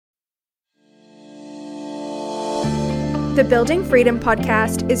The Building Freedom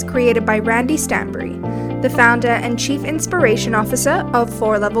podcast is created by Randy Stanbury, the founder and chief inspiration officer of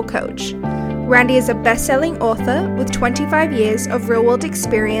 4 Level Coach. Randy is a best-selling author with 25 years of real-world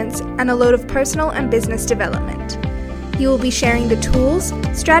experience and a load of personal and business development. He will be sharing the tools,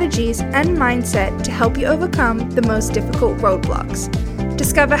 strategies, and mindset to help you overcome the most difficult roadblocks.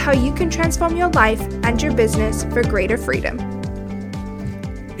 Discover how you can transform your life and your business for greater freedom.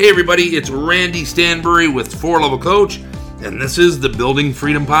 Hey everybody, it's Randy Stanbury with 4 Level Coach, and this is the Building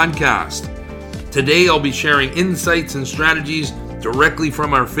Freedom podcast. Today I'll be sharing insights and strategies directly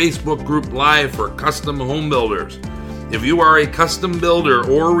from our Facebook group live for custom home builders. If you are a custom builder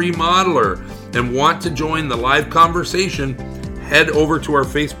or remodeler and want to join the live conversation, head over to our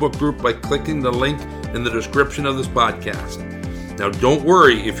Facebook group by clicking the link in the description of this podcast. Now don't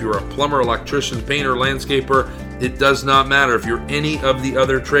worry if you're a plumber, electrician, painter, landscaper. It does not matter if you're any of the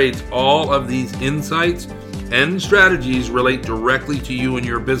other trades. All of these insights and strategies relate directly to you and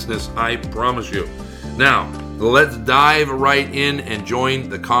your business, I promise you. Now, let's dive right in and join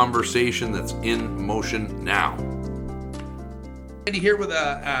the conversation that's in motion now. Andy here with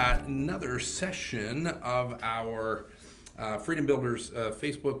another session of our Freedom Builders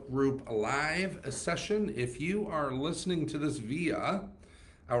Facebook group live session. If you are listening to this via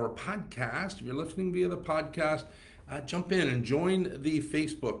our podcast, if you're listening via the podcast, jump in and join the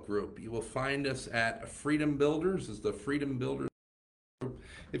Facebook group. You will find us at Freedom Builders, is the Freedom Builders group.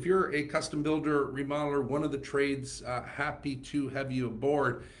 If you're a custom builder, remodeler, one of the trades, happy to have you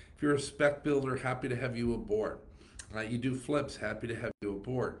aboard. If you're a spec builder, happy to have you aboard. You do flips, happy to have you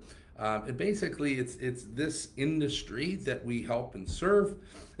aboard. And basically, it's this industry that we help and serve.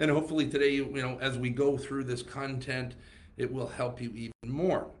 And hopefully today, as we go through this content, it will help you even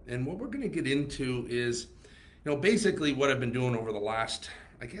more. And what we're going to get into is, basically what I've been doing over the last,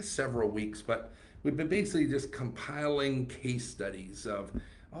 several weeks, but we've been basically just compiling case studies of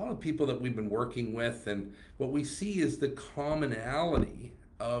all the people that we've been working with. And what we see is the commonality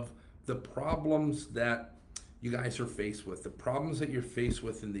of the problems that you guys are faced with, the problems that you're faced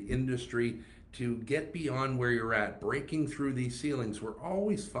with in the industry to get beyond where you're at, breaking through these ceilings. We're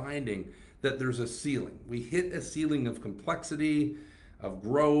always finding that there's a ceiling. We hit a ceiling of complexity, of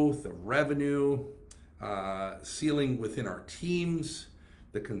growth, of revenue, ceiling within our teams,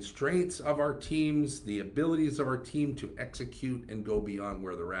 the constraints of our teams, the abilities of our team to execute and go beyond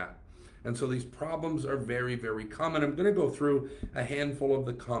where they're at. And so these problems are very, very common. I'm going to go through a handful of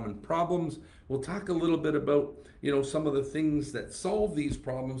the common problems. We'll talk a little bit about, some of the things that solve these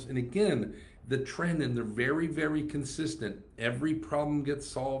problems. And again, the trend, and they're very, very consistent. Every problem gets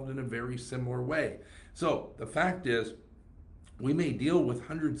solved in a very similar way. So the fact is, we may deal with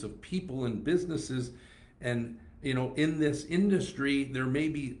hundreds of people and businesses, and in this industry,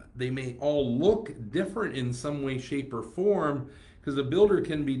 they may all look different in some way, shape, or form, because a builder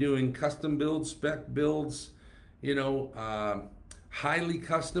can be doing custom builds, spec builds, highly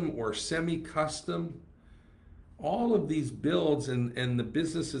custom or semi-custom. All of these builds and the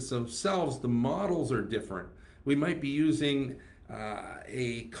businesses themselves, the models are different. We might be using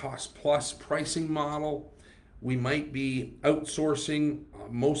a cost-plus pricing model. We might be outsourcing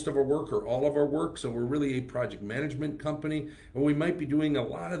most of our work or all of our work, so we're really a project management company. Or we might be doing a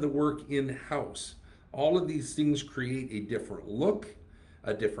lot of the work in-house. All of these things create a different look,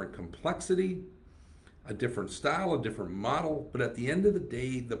 a different complexity, a different style, a different model. But at the end of the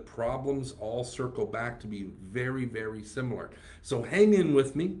day, the problems all circle back to be very, very similar. So hang in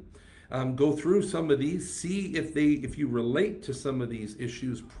with me, go through some of these, see if you relate to some of these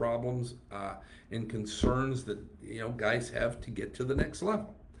issues, problems, and concerns that guys have to get to the next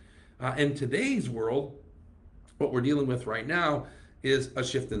level. In today's world, what we're dealing with right now is a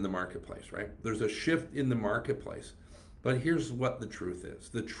shift in the marketplace, right? There's a shift in the marketplace. But here's what the truth is.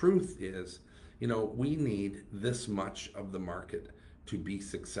 The truth is, we need this much of the market to be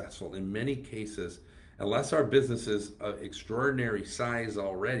successful. In many cases, unless our business is of extraordinary size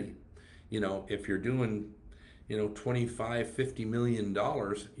already, if you're doing, $25, $50 million,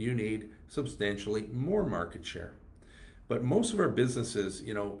 you need substantially more market share. But most of our businesses,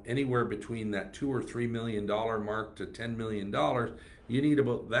 anywhere between that $2 or $3 million mark to $10 million, you need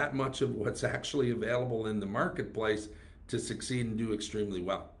about that much of what's actually available in the marketplace to succeed and do extremely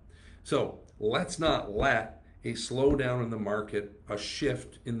well. So let's not let a slowdown in the market, a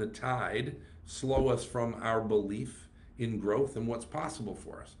shift in the tide, slow us from our belief in growth and what's possible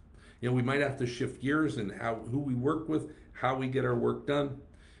for us. We might have to shift gears in who we work with, how we get our work done,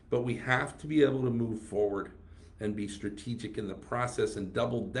 but we have to be able to move forward and be strategic in the process and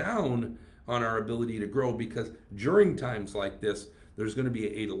double down on our ability to grow, because during times like this, there's going to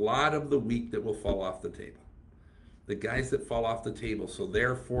be a lot of the week that will fall off the table. the guys that fall off the table. So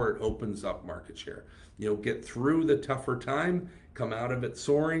therefore it opens up market share. Get through the tougher time, come out of it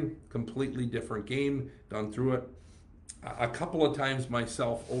soaring, completely different game, gone through it a couple of times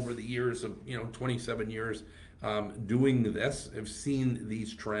myself over the years of 27 years doing this. I've seen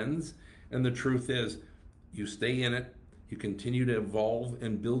these trends, and the truth is you stay in it, you continue to evolve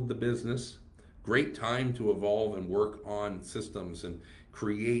and build the business. Great time to evolve and work on systems and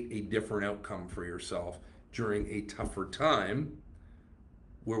create a different outcome for yourself during a tougher time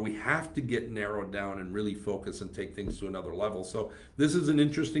where we have to get narrowed down and really focus and take things to another level. So this is an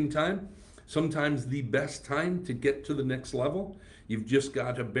interesting time. Sometimes the best time to get to the next level. You've just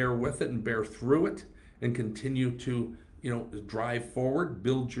got to bear with it and bear through it and continue to drive forward,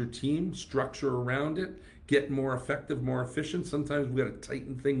 build your team, structure around it, get more effective, more efficient. Sometimes we got to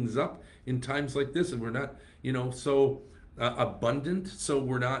tighten things up in times like this, and we're not so abundant, so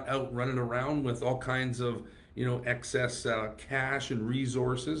we're not out running around with all kinds of excess cash and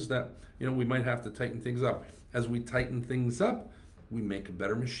resources that we might have to tighten things up. As we tighten things up, we make a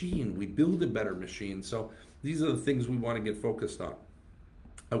better machine, we build a better machine. So these are the things we want to get focused on.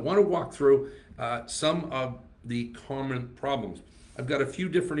 I want to walk through some of the common problems. I've got a few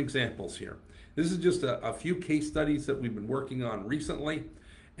different examples here. This is just a few case studies that we've been working on recently.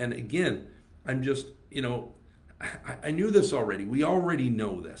 And again, I'm just, I knew this already. We already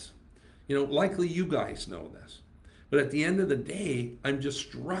know this. Likely you guys know this. But at the end of the day, I'm just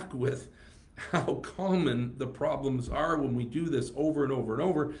struck with how common the problems are when we do this over and over and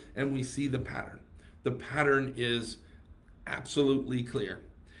over, and we see the pattern. The pattern is absolutely clear.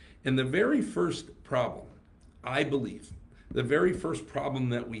 And the very first problem, I believe, the very first problem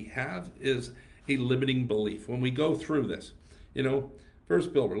that we have is a limiting belief. When we go through this,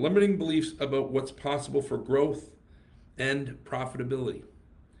 first builder, limiting beliefs about what's possible for growth and profitability.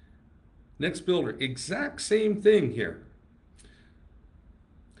 Next builder, exact same thing here.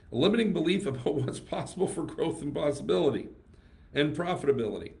 A limiting belief about what's possible for growth and possibility and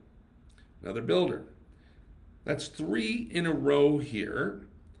profitability. Another builder. That's 3 in a row here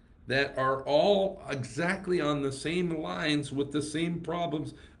that are all exactly on the same lines with the same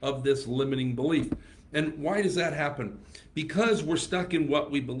problems of this limiting belief. And why does that happen? Because we're stuck in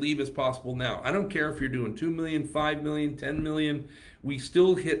what we believe is possible now. I don't care if you're doing 2 million, 5 million, 10 million, we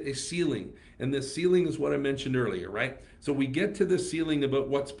still hit a ceiling. And this ceiling is what I mentioned earlier, right? So we get to the ceiling about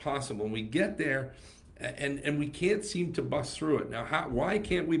what's possible, and we get there and we can't seem to bust through it. Now, why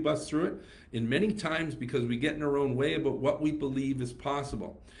can't we bust through it? In many times because we get in our own way about what we believe is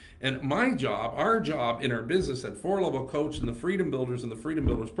possible. And my job, our job in our business at 4Level Coach and the Freedom Builders and the Freedom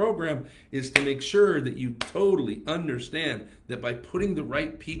Builders program is to make sure that you totally understand that by putting the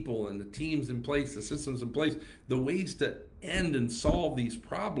right people and the teams in place, the systems in place, the ways to end and solve these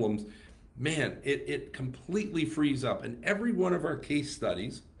problems, man, it completely frees up. And every one of our case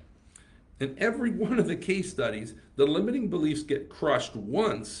studies, in every one of the case studies, the limiting beliefs get crushed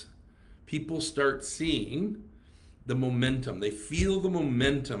once people start seeing the momentum. They feel the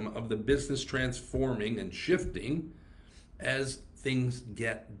momentum of the business transforming and shifting as things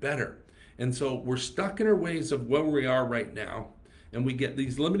get better. And so we're stuck in our ways of where we are right now, and we get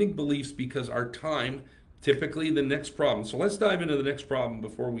these limiting beliefs because our time, typically the next problem. So let's dive into the next problem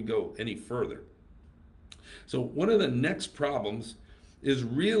before we go any further. So one of the next problems is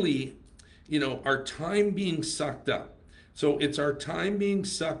really, our time being sucked up. So it's our time being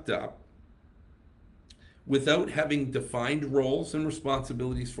sucked up without having defined roles and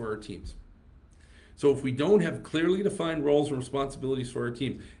responsibilities for our teams. So if we don't have clearly defined roles and responsibilities for our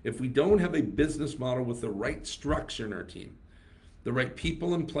team, if we don't have a business model with the right structure in our team, the right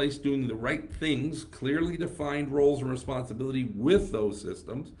people in place doing the right things, clearly defined roles and responsibility with those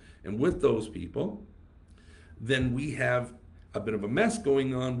systems and with those people, then we have a bit of a mess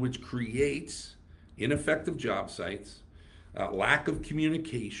going on, which creates ineffective job sites, lack of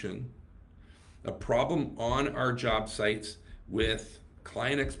communication, a problem on our job sites with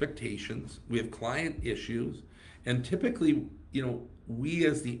client expectations. We have client issues, and typically, we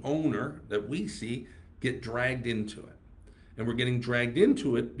as the owner that we see get dragged into it. And we're getting dragged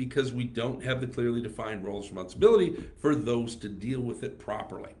into it because we don't have the clearly defined roles and responsibility for those to deal with it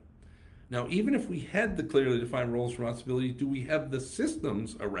properly. Now, even if we had the clearly defined roles and responsibilities, do we have the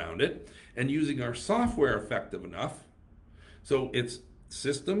systems around it and using our software effective enough? So it's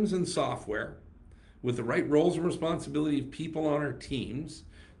systems and software with the right roles and responsibility of people on our teams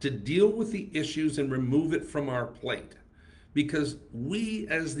to deal with the issues and remove it from our plate. Because we,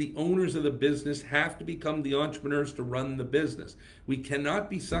 as the owners of the business, have to become the entrepreneurs to run the business. We cannot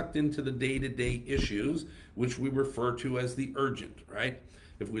be sucked into the day-to-day issues, which we refer to as the urgent, right?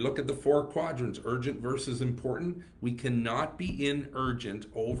 If we look at the 4 quadrants, urgent versus important, we cannot be in urgent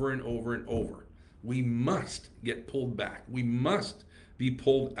over and over and over. We must get pulled back. We must be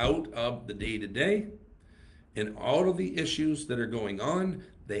pulled out of the day-to-day, and all of the issues that are going on,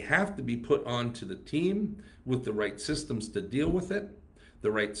 they have to be put onto the team with the right systems to deal with it,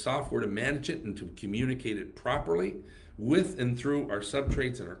 the right software to manage it and to communicate it properly with and through our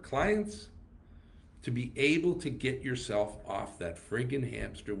subtrades and our clients, to be able to get yourself off that friggin'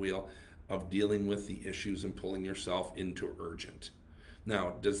 hamster wheel of dealing with the issues and pulling yourself into urgent.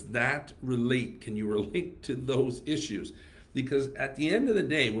 Now, does that relate? Can you relate to those issues? Because at the end of the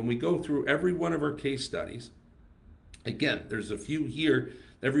day, when we go through every one of our case studies, again, there's a few here,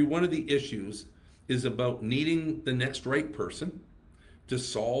 every one of the issues is about needing the next right person to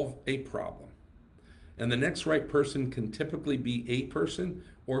solve a problem. And the next right person can typically be a person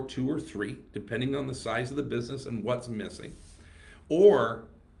or 2 or 3, depending on the size of the business and what's missing. Or,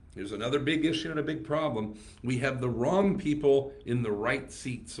 here's another big issue and a big problem. We have the wrong people in the right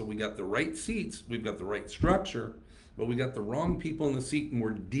seats. So we got the right seats, we've got the right structure, but we got the wrong people in the seat and we're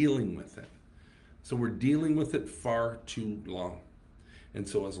dealing with it. So we're dealing with it far too long. And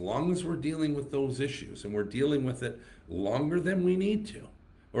so as long as we're dealing with those issues and we're dealing with it longer than we need to,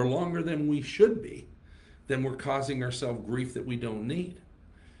 or longer than we should be, then we're causing ourselves grief that we don't need.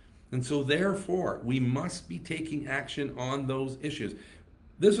 And so therefore, we must be taking action on those issues.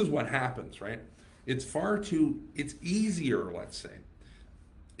 This is what happens, right? It's easier, let's say.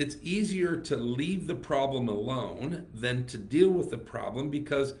 It's easier to leave the problem alone than to deal with the problem,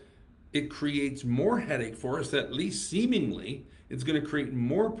 because it creates more headache for us. At least seemingly, it's going to create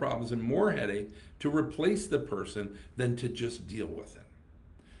more problems and more headache to replace the person than to just deal with it.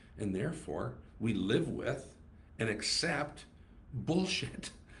 And therefore, we live with and accept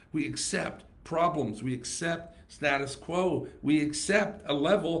bullshit. We accept problems. We accept status quo. We accept a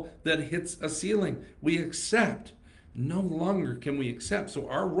level that hits a ceiling. We accept. No longer can we accept. So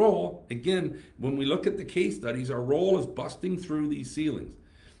our role, again, when we look at the case studies, our role is busting through these ceilings.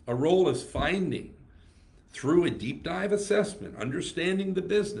 Our role is finding, through a deep dive assessment, understanding the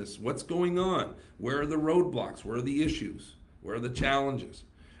business, what's going on, where are the roadblocks, where are the issues, where are the challenges,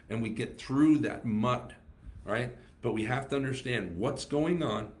 and we get through that mud, right? But we have to understand what's going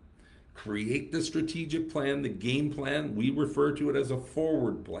on, create the strategic plan, the game plan. We refer to it as a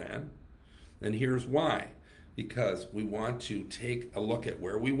forward plan. And here's why. Because we want to take a look at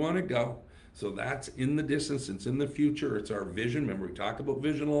where we want to go. So that's in the distance, it's in the future, it's our vision. Remember, we talk about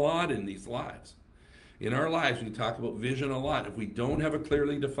vision a lot in these lives. In our lives, we talk about vision a lot. If we don't have a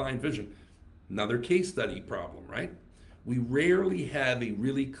clearly defined vision, another case study problem, right? We rarely have a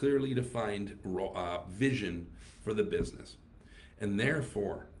really clearly defined vision for the business. And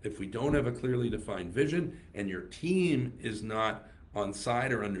therefore, if we don't have a clearly defined vision and your team is not on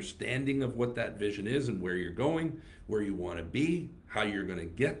side or understanding of what that vision is and where you're going, where you want to be, how you're going to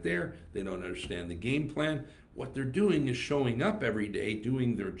get there, they don't understand the game plan. What they're doing is showing up every day,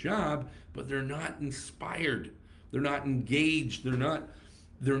 doing their job, but they're not inspired. They're not engaged.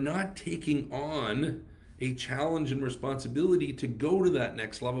 They're not taking on a challenge and responsibility to go to that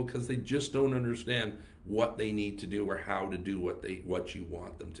next level, because they just don't understand what they need to do or how to do what you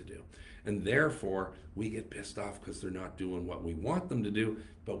want them to do. And therefore, we get pissed off because they're not doing what we want them to do,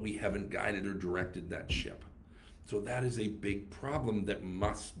 but we haven't guided or directed that ship. So that is a big problem that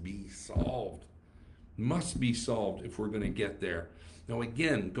must be solved. Must be solved if we're going to get there. Now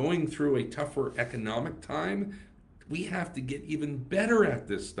again, going through a tougher economic time, we have to get even better at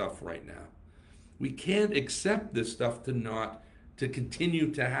this stuff right now. We can't accept this stuff to continue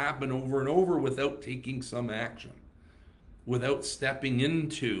to happen over and over without taking some action, without stepping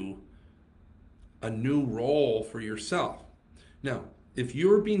into a new role for yourself. Now, if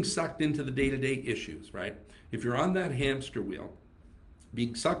you're being sucked into the day-to-day issues, right? If you're on that hamster wheel,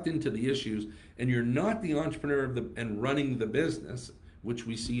 being sucked into the issues, and you're not the entrepreneur and running the business, which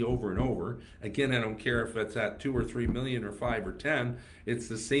we see over and over. Again, I don't care if it's at 2 or 3 million or 5 or 10. It's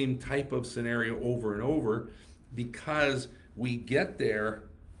the same type of scenario over and over, because we get there,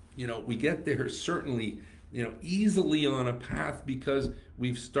 certainly, easily on a path, because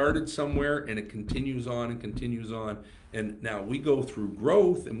we've started somewhere and it continues on and continues on. And now we go through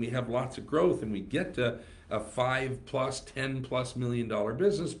growth and we have lots of growth and we get to a 5+, $10+ million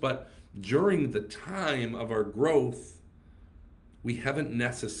business. But during the time of our growth, we haven't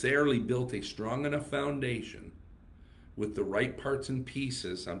necessarily built a strong enough foundation with the right parts and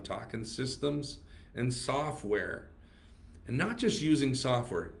pieces. I'm talking systems and software, and not just using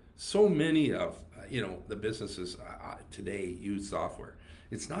software. So many of the businesses today use software.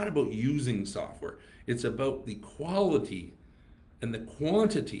 It's not about using software. It's about the quality and the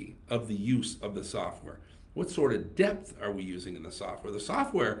quantity of the use of the software. What sort of depth are we using in the software? The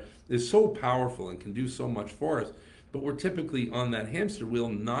software is so powerful and can do so much for us, but we're typically on that hamster wheel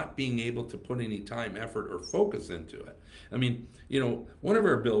not being able to put any time, effort, or focus into it. I mean, one of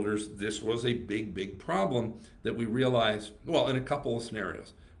our builders, this was a big problem that we realized, well, in a couple of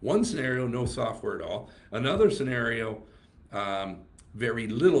scenarios. One scenario, no software at all. Another scenario, very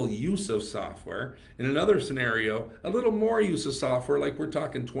little use of software. In another scenario, a little more use of software, like we're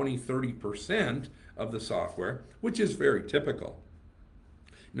talking 20-30% of the software, which is very typical.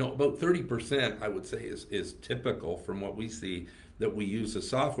 About 30%, I would say, is typical from what we see that we use the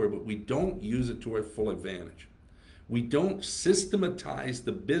software, but we don't use it to our full advantage. We don't systematize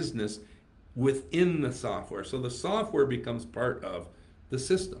the business within the software. So the software becomes part of the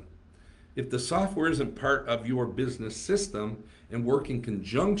system. If the software isn't part of your business system and work in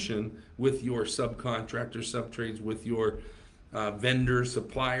conjunction with your subcontractors, subtrades, with your vendors,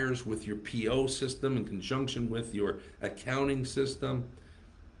 suppliers, with your PO system, in conjunction with your accounting system,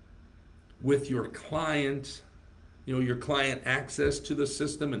 with your client, your client access to the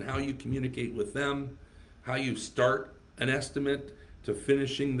system and how you communicate with them, how you start an estimate to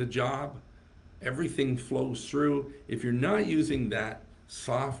finishing the job, everything flows through. If you're not using that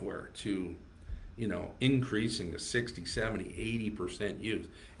software to increasing to 60, 70, 80% use.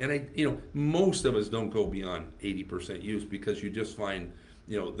 And most of us don't go beyond 80% use because you just find,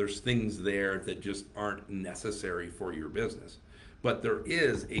 there's things there that just aren't necessary for your business. But there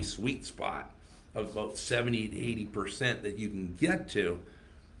is a sweet spot of about 70 to 80% that you can get to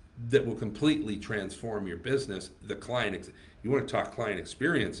that will completely transform your business. You want to talk client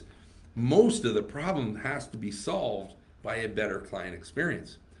experience, most of the problem has to be solved by a better client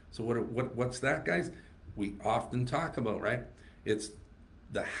experience. So what's that, guys? We often talk about, right? It's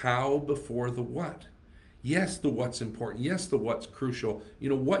the how before the what. Yes, the what's important. Yes, the what's crucial.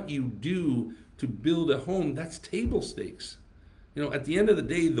 What you do to build a home, that's table stakes. At the end of the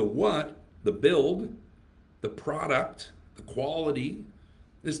day, the what, the build, the product, the quality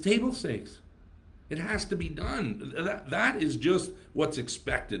is table stakes. It has to be done. That is just what's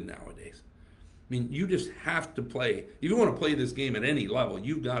expected nowadays. I mean, you just have to play. If you want to play this game at any level,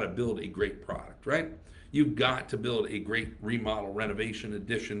 you've got to build a great product, right? You've got to build a great remodel, renovation,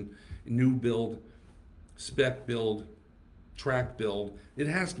 addition, new build, spec build, track build. It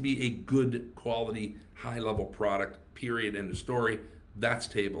has to be a good quality, high-level product, period, end of story. That's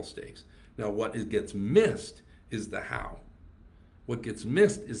table stakes. Now, what gets missed is the how. What gets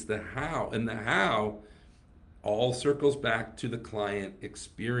missed is the how, and the how all circles back to the client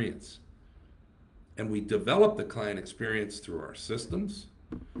experience. And we develop the client experience through our systems,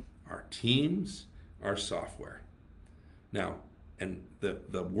 our teams, our software. Now, and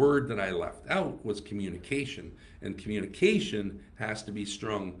the word that I left out was communication. And communication has to be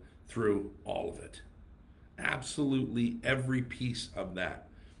strung through all of it. Absolutely every piece of that.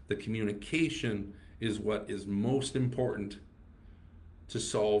 The communication is what is most important to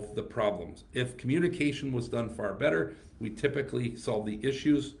solve the problems. If communication was done far better, we typically solve the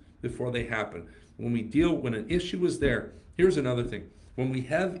issues before they happen. When an issue is there, here's another thing. When we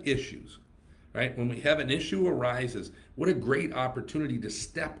have issues, right? When we have an issue arises, what a great opportunity to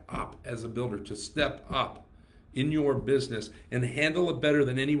step up as a builder, to step up in your business and handle it better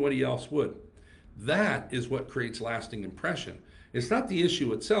than anybody else would. That is what creates lasting impression. It's not the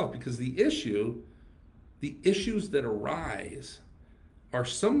issue itself, because the issues that arise are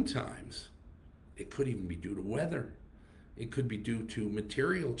sometimes, it could even be due to weather. It could be due to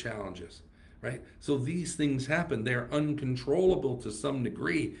material challenges, right? So these things happen. They're uncontrollable to some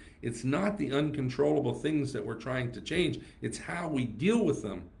degree. It's not the uncontrollable things that we're trying to change. It's how we deal with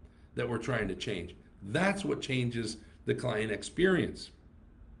them that we're trying to change. That's what changes the client experience.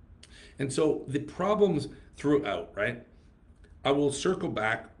 And so the problems throughout, right? I will circle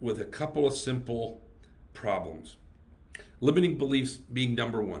back with a couple of simple problems. Limiting beliefs being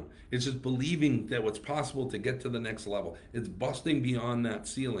number one. It's just believing that what's possible to get to the next level. It's busting beyond that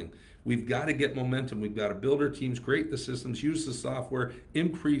ceiling. We've got to get momentum. We've got to build our teams, create the systems, use the software,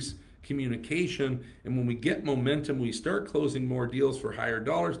 increase communication. And when we get momentum, we start closing more deals for higher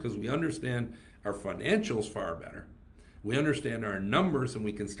dollars because we understand our financials far better. We understand our numbers, and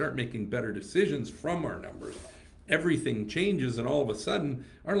we can start making better decisions from our numbers. Everything changes, and all of a sudden,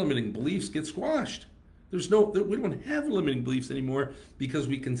 our limiting beliefs get squashed. We don't have limiting beliefs anymore because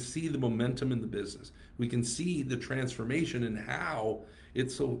we can see the momentum in the business. We can see the transformation and how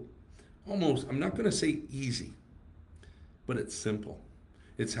it's so almost, I'm not going to say easy, but it's simple.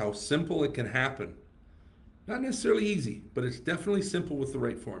 It's how simple it can happen. Not necessarily easy, but it's definitely simple with the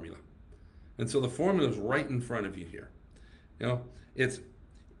right formula. And so the formula is right in front of you here. You know, it's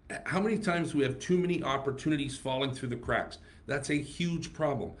how many times we have too many opportunities falling through the cracks. That's a huge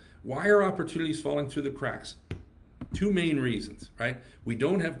problem. Why are opportunities falling through the cracks? Two main reasons, right? We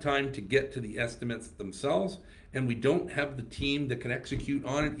don't have time to get to the estimates themselves, and we don't have the team that can execute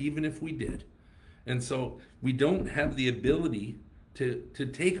on it, even if we did. And so we don't have the ability to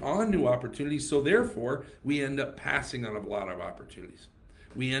take on new opportunities, so therefore we end up passing on a lot of opportunities.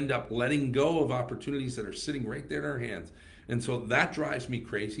 We end up letting go of opportunities that are sitting right there in our hands. And so that drives me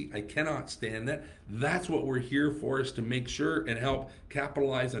crazy. I cannot stand that. That's what we're here for, is to make sure and help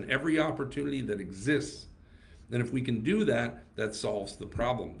capitalize on every opportunity that exists. And if we can do that, that solves the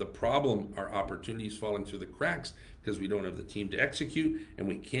problem. The problem are opportunities falling through the cracks because we don't have the team to execute and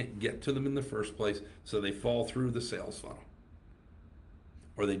we can't get to them in the first place, so they fall through the sales funnel.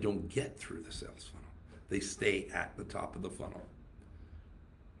 Or they don't get through the sales funnel. They stay at the top of the funnel.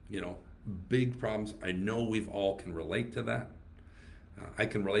 You know, big problems. I know we've all can relate to that. I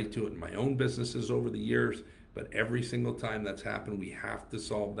can relate to it in my own businesses over the years, but every single time that's happened, we have to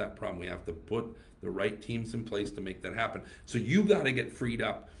solve that problem. We have to put the right teams in place to make that happen. So you got to get freed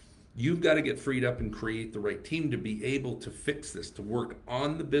up. You've got to get freed up and create the right team to be able to fix this, to work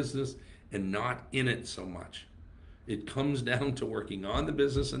on the business and not in it so much. It comes down to working on the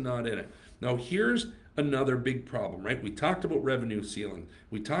business and not in it. Now, here's another big problem, right? We talked about revenue ceiling.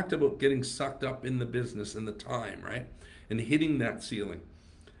 We talked about getting sucked up in the business and the time, right? And hitting that ceiling.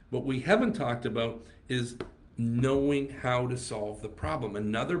 What we haven't talked about is knowing how to solve the problem.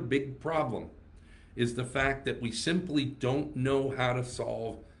 Another big problem is the fact that we simply don't know how to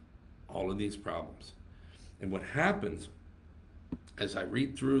solve all of these problems. And what happens as I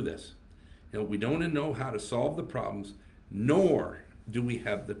read through this, we don't know how to solve the problems, nor do we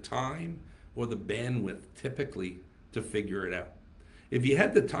have the time or the bandwidth typically to figure it out. If you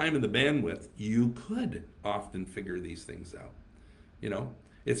had the time and the bandwidth, you could often figure these things out.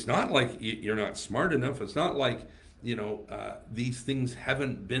 It's not like you're not smart enough. It's not like, these things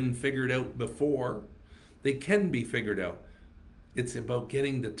haven't been figured out before. They can be figured out. It's about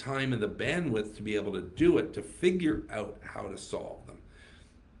getting the time and the bandwidth to be able to do it, to figure out how to solve them.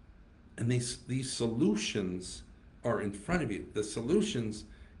 And these solutions are in front of you. The solutions,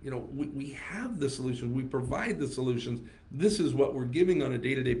 we have the solutions. We provide the solutions. This is what we're giving on a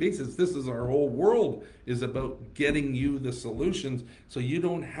day-to-day basis. This is our whole world, is about getting you the solutions so you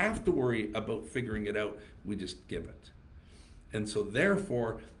don't have to worry about figuring it out. We just give it. And so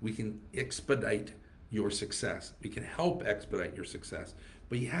therefore, we can expedite your success. We can help expedite your success.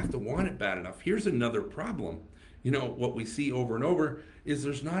 But you have to want it bad enough. Here's another problem. What we see over and over is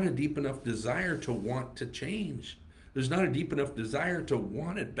there's not a deep enough desire to want to change. There's not a deep enough desire to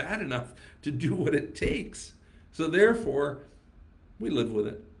want it bad enough to do what it takes. So therefore, we live with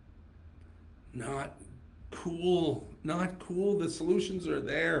it. Not cool. Not cool. The solutions are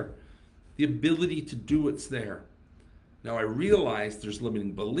there. The ability to do it's there. Now, I realize there's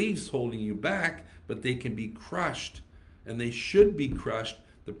limiting beliefs holding you back, but they can be crushed, and they should be crushed.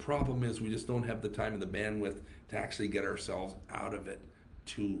 The problem is we just don't have the time and the bandwidth to actually get ourselves out of it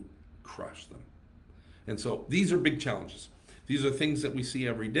to crush them. And so these are big challenges. These are things that we see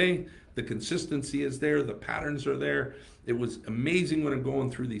every day. The consistency is there. The patterns are there. It was amazing when I'm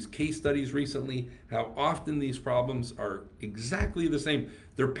going through these case studies recently, how often these problems are exactly the same.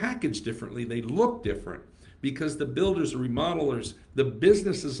 They're packaged differently. They look different because the builders, the remodelers, the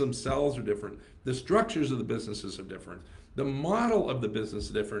businesses themselves are different. The structures of the businesses are different. The model of the business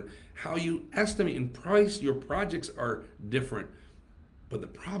is different. How you estimate and price your projects are different. But the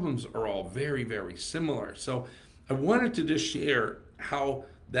problems are all very, very similar. So I wanted to just share how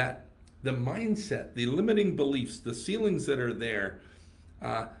that the mindset, the limiting beliefs, the ceilings that are there,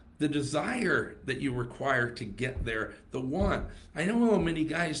 the desire that you require to get there, the want. I know how many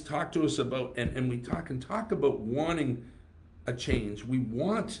guys talk to us about, and we talk about wanting a change. We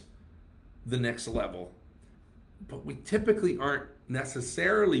want the next level, but we typically aren't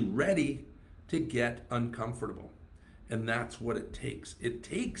necessarily ready to get uncomfortable. And that's what it takes. It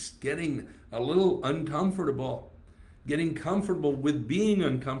takes getting a little uncomfortable, getting comfortable with being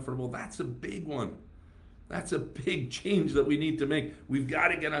uncomfortable. That's a big one. That's a big change that we need to make. We've got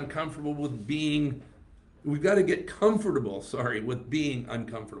to get uncomfortable with being, we've got to get comfortable, with being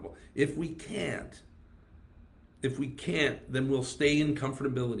uncomfortable. If we can't, then we'll stay in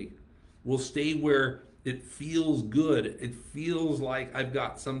comfortability. We'll stay where it feels good. It feels like I've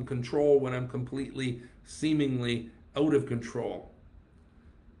got some control when I'm completely, seemingly out of control.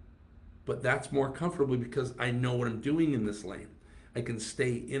 But that's more comfortable because I know what I'm doing in this lane. I can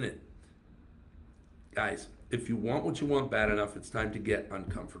stay in it. Guys, if you want what you want bad enough, it's time to get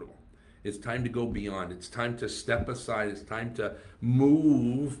uncomfortable. It's time to go beyond. It's time to step aside. It's time to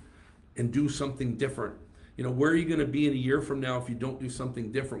move and do something different. Where are you going to be in a year from now if you don't do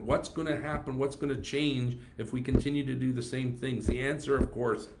something different? What's going to happen? What's going to change if we continue to do the same things? The answer, of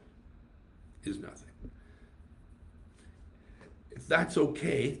course, is nothing. If that's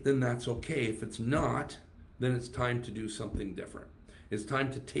okay, then that's okay. If it's not, then it's time to do something different. It's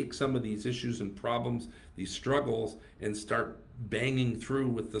time to take some of these issues and problems, these struggles, and start banging through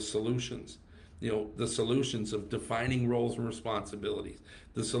with the solutions. The solutions of defining roles and responsibilities,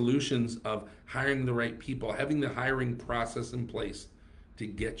 the solutions of hiring the right people, having the hiring process in place to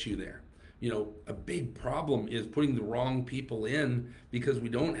get you there. A big problem is putting the wrong people in because we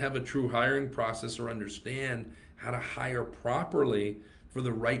don't have a true hiring process or understand how to hire properly for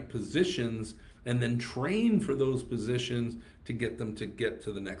the right positions and then train for those positions to get them to get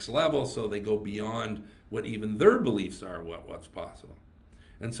to the next level so they go beyond what even their beliefs are, what's possible.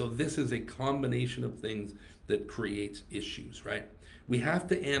 And so this is a combination of things that creates issues, right? We have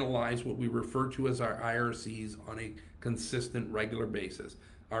to analyze what we refer to as our IRCs on a consistent, regular basis.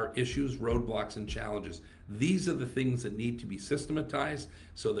 Our issues, roadblocks, and challenges. These are the things that need to be systematized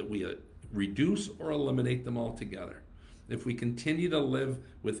so that we reduce or eliminate them altogether. If we continue to live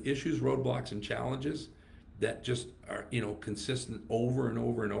with issues, roadblocks, and challenges that just are, consistent over and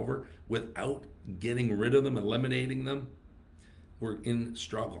over and over without getting rid of them, eliminating them, we're in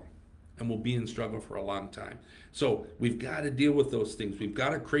struggle, and we'll be in struggle for a long time. So we've got to deal with those things. We've got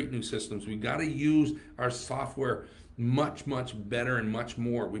to create new systems. We've got to use our software much, much better and much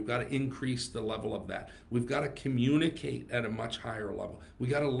more. We've got to increase the level of that. We've got to communicate at a much higher level. We've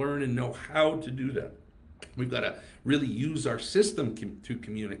got to learn and know how to do that. We've got to really use our system to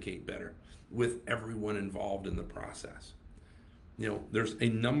communicate better with everyone involved in the process. There's a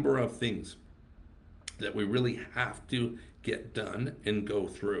number of things that we really have to get done and go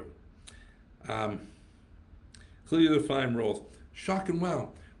through. Clearly defined roles. Shock and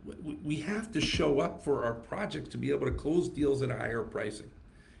wow. We have to show up for our projects to be able to close deals at a higher pricing.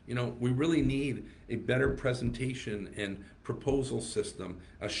 We really need a better presentation and proposal system,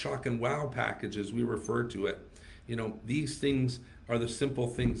 a shock and wow package as we refer to it. These things are the simple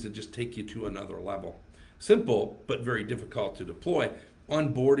things that just take you to another level. Simple, but very difficult to deploy.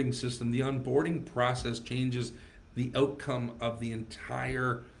 Onboarding system. The onboarding process changes the outcome of the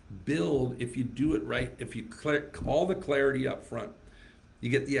entire build if you do it right, if you all the clarity up front. You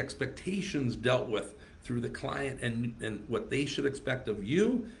get the expectations dealt with through the client and what they should expect of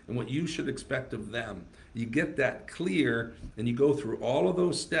you and what you should expect of them. You get that clear and you go through all of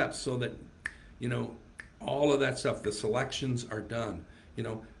those steps so that, all of that stuff, the selections are done.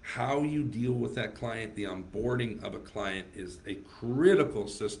 How you deal with that client, the onboarding of a client is a critical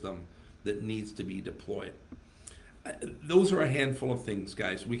system that needs to be deployed. Those are a handful of things,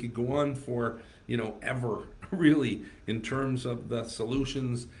 guys. We could go on for, ever, really, in terms of the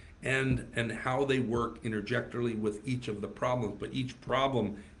solutions and how they work interjectorally with each of the problems. But each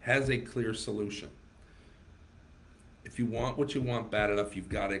problem has a clear solution. If you want what you want bad enough, you've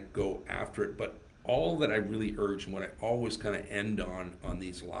got to go after it. But all that I really urge and what I always kind of end on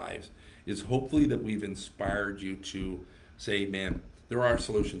these lives is hopefully that we've inspired you to say, man, there are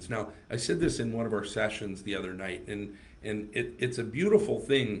solutions. Now, I said this in one of our sessions the other night, and it's a beautiful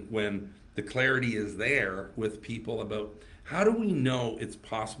thing when the clarity is there with people about how do we know it's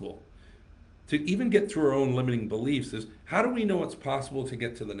possible to even get through our own limiting beliefs. Is how do we know it's possible to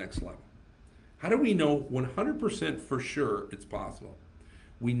get to the next level? How do we know 100% for sure it's possible?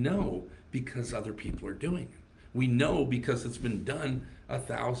 We know because other people are doing it. We know because it's been done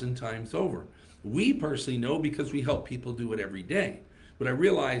 1,000 times over. We personally know because we help people do it every day. But I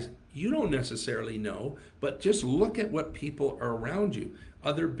realize you don't necessarily know, but just look at what people are around you.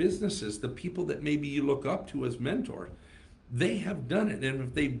 Other businesses, the people that maybe you look up to as mentors, they have done it. And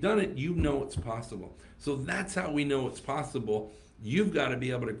if they've done it, you know it's possible. So that's how we know it's possible. You've got to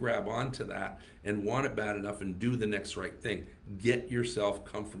be able to grab onto that and want it bad enough and do the next right thing. Get yourself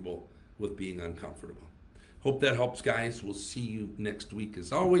comfortable with being uncomfortable. Hope that helps, guys. We'll see you next week.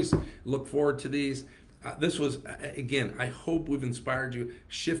 As always, look forward to these. This was, again, I hope we've inspired you,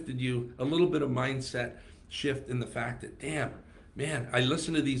 shifted you, a little bit of mindset shift in the fact that, damn, man, I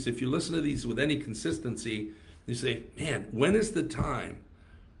listen to these. If you listen to these with any consistency, you say, man, when is the time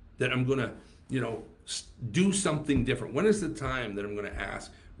that I'm going to, do something different? When is the time that I'm going to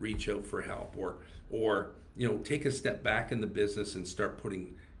ask, reach out for help or take a step back in the business and start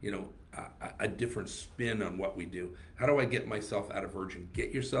putting, a different spin on what we do? How do I get myself out of urgent?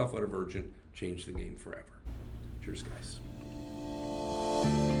 Get yourself out of urgent. Change the game forever. Cheers, guys.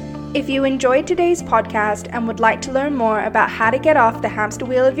 If you enjoyed today's podcast and would like to learn more about how to get off the hamster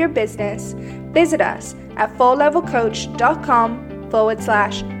wheel of your business, visit us at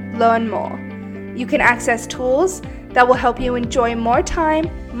 4levelcoach.com/learn more. You can access tools that will help you enjoy more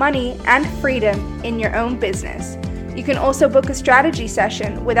time, money, and freedom in your own business. You can also book a strategy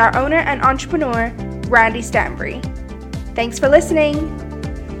session with our owner and entrepreneur, Randy Stanbury. Thanks for listening.